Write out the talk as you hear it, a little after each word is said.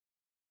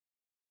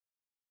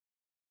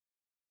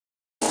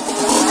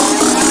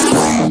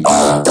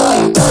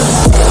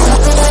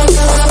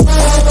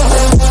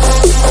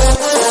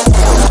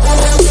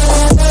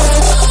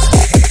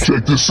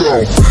this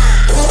out.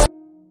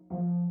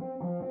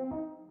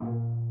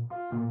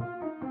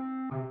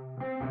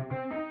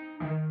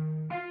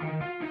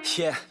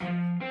 Yeah,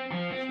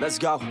 let's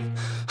go.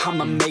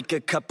 I'ma make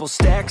a couple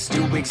stacks,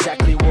 do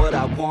exactly what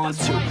I want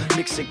to.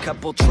 Mix a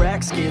couple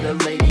tracks, get a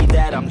lady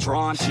that I'm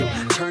drawn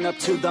to. Turn up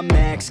to the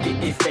max, get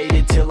me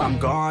faded till I'm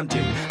gone,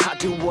 dude. I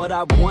do what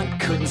I want,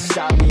 couldn't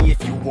stop me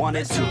if you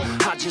wanted to.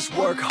 I just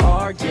work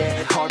hard,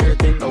 yeah, harder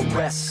than the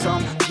rest.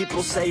 Some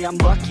people say I'm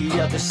lucky,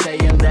 others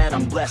saying that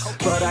I'm blessed.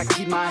 But I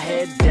keep my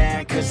head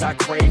down, cause I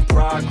crave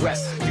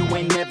progress. You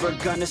ain't never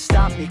gonna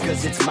stop me,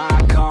 cause it's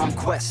my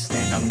conquest.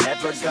 And I'm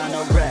never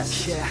gonna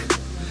rest, yeah.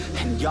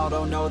 And y'all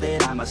don't know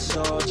that I'm a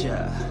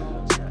soldier.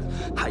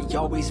 I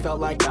always felt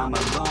like I'm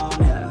alone,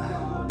 yeah.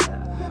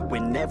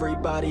 When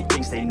everybody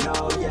thinks they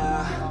know,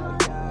 yeah.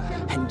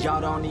 And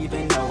y'all don't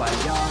even know I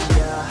own,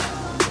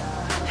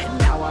 yeah. And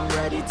now I'm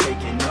ready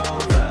taking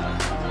over,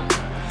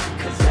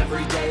 cause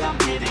every day I'm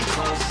getting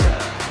closer.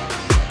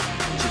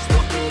 Just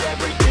look at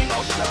everything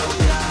I'll show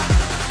ya.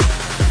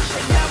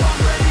 And now I'm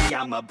ready,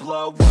 I'ma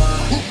blow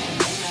up.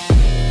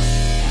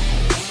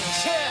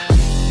 Yeah.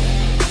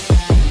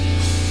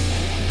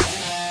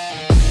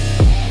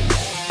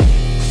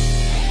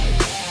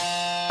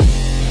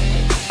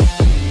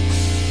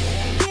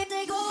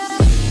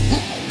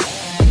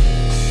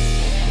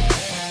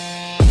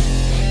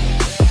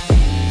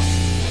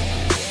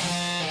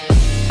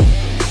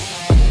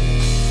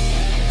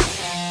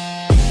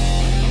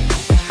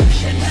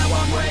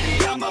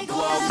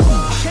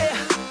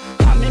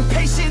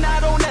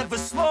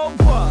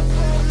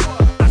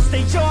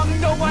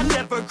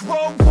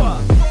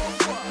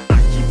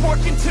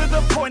 To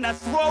the point I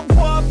throw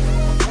up.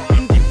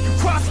 And if you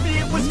cross me,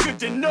 it was good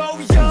to know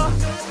ya.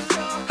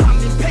 I'm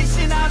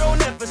impatient, I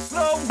don't ever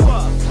slow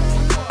up.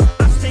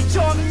 I stay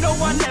young, no,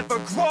 I never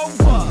grow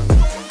up.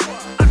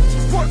 I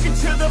keep working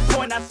to the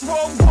point I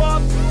throw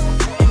up.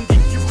 And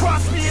if you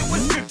cross me, it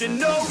was good to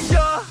know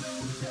ya.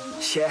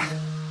 Yeah.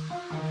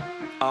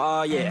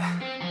 Oh yeah.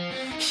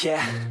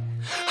 Yeah.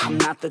 I'm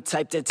not the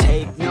type to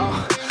take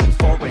no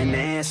for an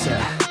answer.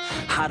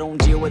 I don't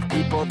deal with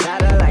people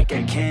that are like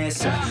a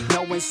cancer.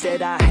 No,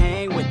 instead I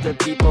hang with the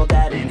people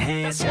that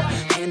enhance ya.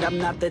 And I'm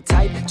not the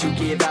type to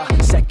give out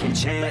second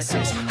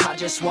chances. I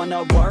just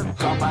wanna work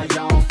on my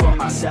own for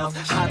myself.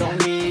 I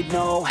don't need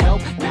no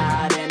help,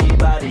 not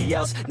anybody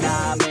else.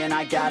 Nah, man,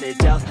 I got it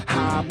dealt.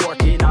 I'm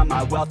working on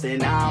my wealth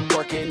and I'm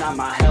working on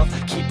my health.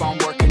 Keep on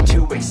working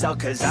to excel,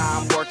 cause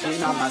I'm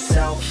working on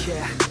myself,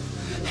 yeah.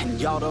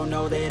 And y'all don't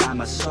know that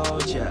I'm a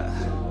soldier.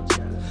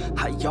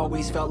 I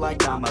always felt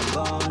like I'm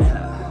alone,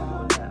 yeah.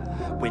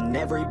 When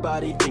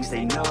everybody thinks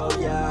they know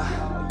ya.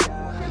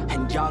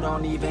 And y'all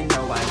don't even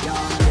know I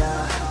own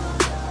ya.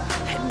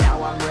 And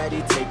now I'm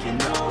ready taking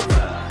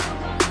over,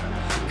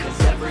 cause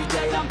every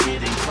day I'm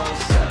getting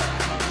closer.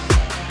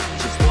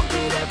 Just look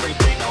at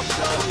everything I'll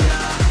show ya.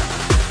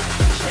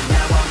 And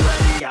now I'm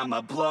ready,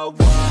 I'ma blow up.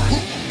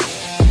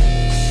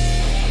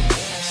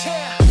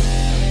 Yeah.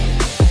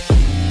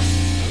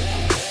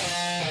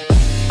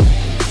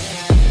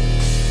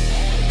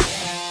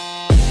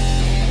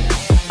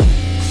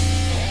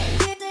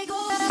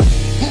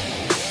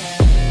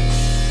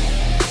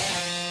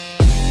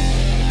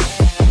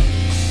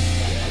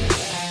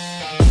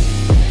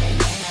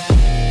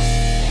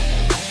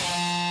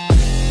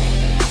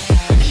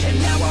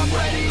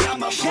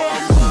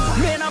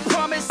 Man, I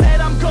promise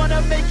that I'm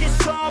gonna make it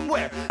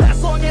somewhere.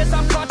 As long as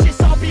I'm conscious,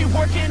 I'll be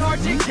working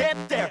hard to get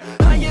there.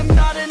 I am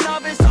not a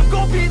novice, I'm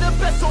gonna be the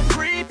best, so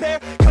prepare.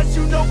 Cause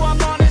you know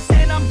I'm honest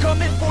and I'm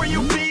coming for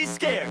you, be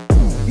scared.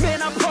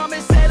 Man, I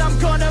promise that I'm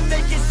gonna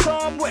make it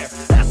somewhere.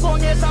 As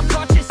long as I'm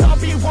conscious, I'll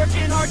be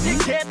working hard to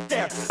get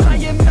there. I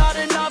am not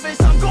a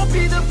novice, I'm gonna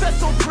be the best,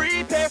 so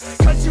prepare.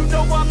 Cause you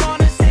know I'm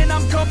honest and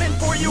I'm coming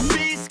for you,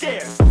 be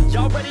scared.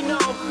 Y'all already know.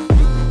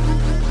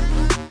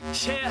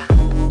 Yeah.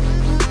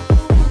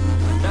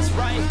 That's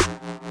right,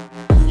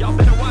 y'all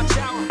better watch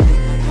out.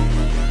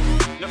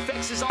 The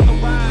fix is on the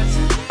rise.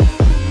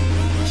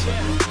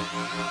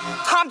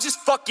 Yeah. I'm just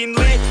fucking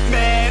lit,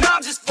 man,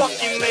 I'm just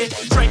fucking lit.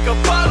 Drink a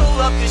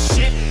bottle of this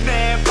shit,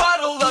 man,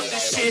 bottle of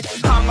this shit.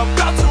 I'm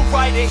about to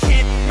write a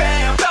hit,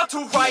 man, about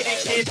to write a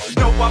hit.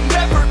 No, I'm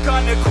never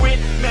gonna quit,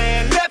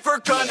 man, never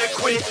gonna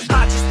quit.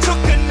 I just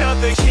took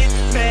another hit,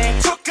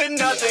 man, took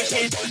another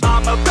hit.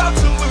 I'm about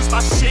to lose my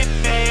shit,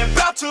 man,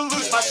 about to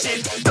lose my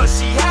shit. Does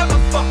she have a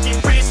fucking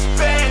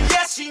wristband?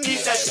 Yeah, she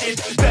needs that shit.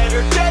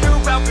 Better get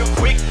her out real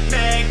quick,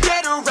 man,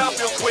 get her out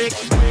real quick.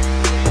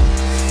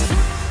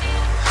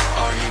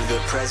 Are you the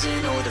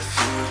present or the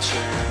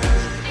future?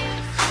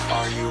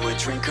 Are you a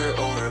drinker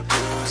or a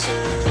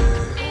boozer?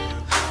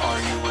 Are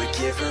you a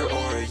giver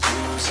or a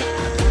user?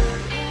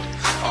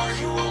 Are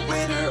you a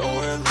winner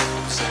or a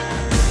loser?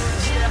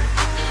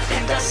 Yeah.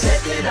 And I said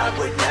that I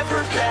would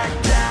never back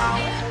down.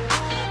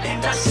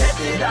 And I said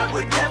that I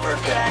would never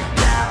back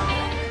down.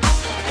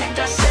 And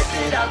I said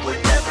that I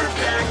would never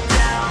back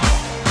down.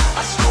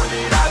 I swore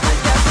that I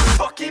would never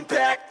fucking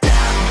back down.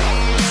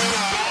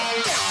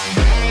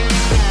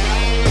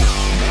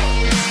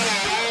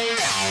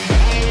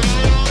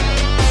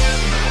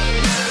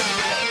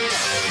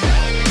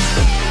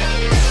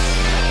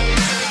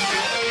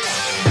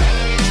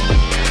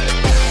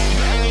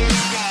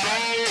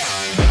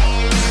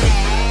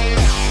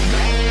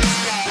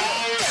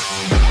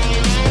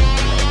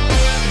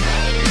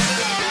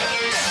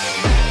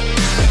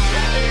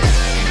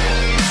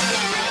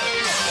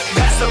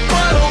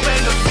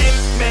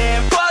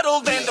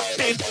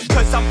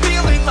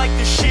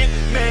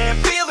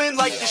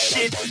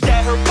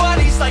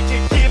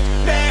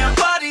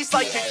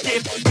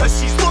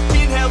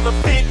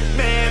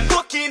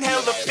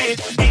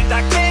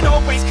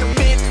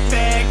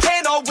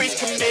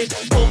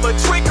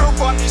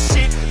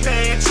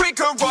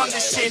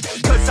 shit.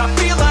 Cause I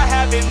feel I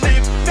haven't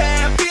lived,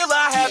 man, feel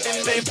I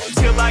haven't lived.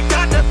 Till I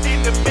got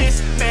nothing to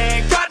miss,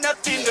 man, got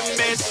nothing to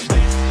miss.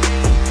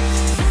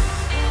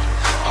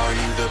 Are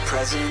you the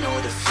present or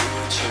the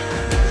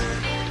future?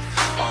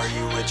 Are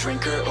you a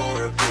drinker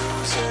or a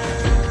boozer?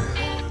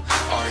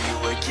 Are you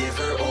a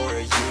giver or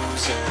a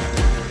user?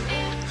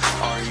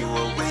 Are you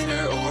a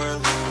winner or a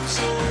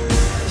loser?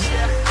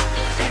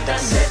 And I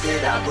said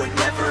that I would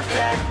never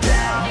back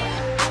down.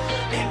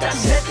 And I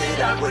said that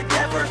I would never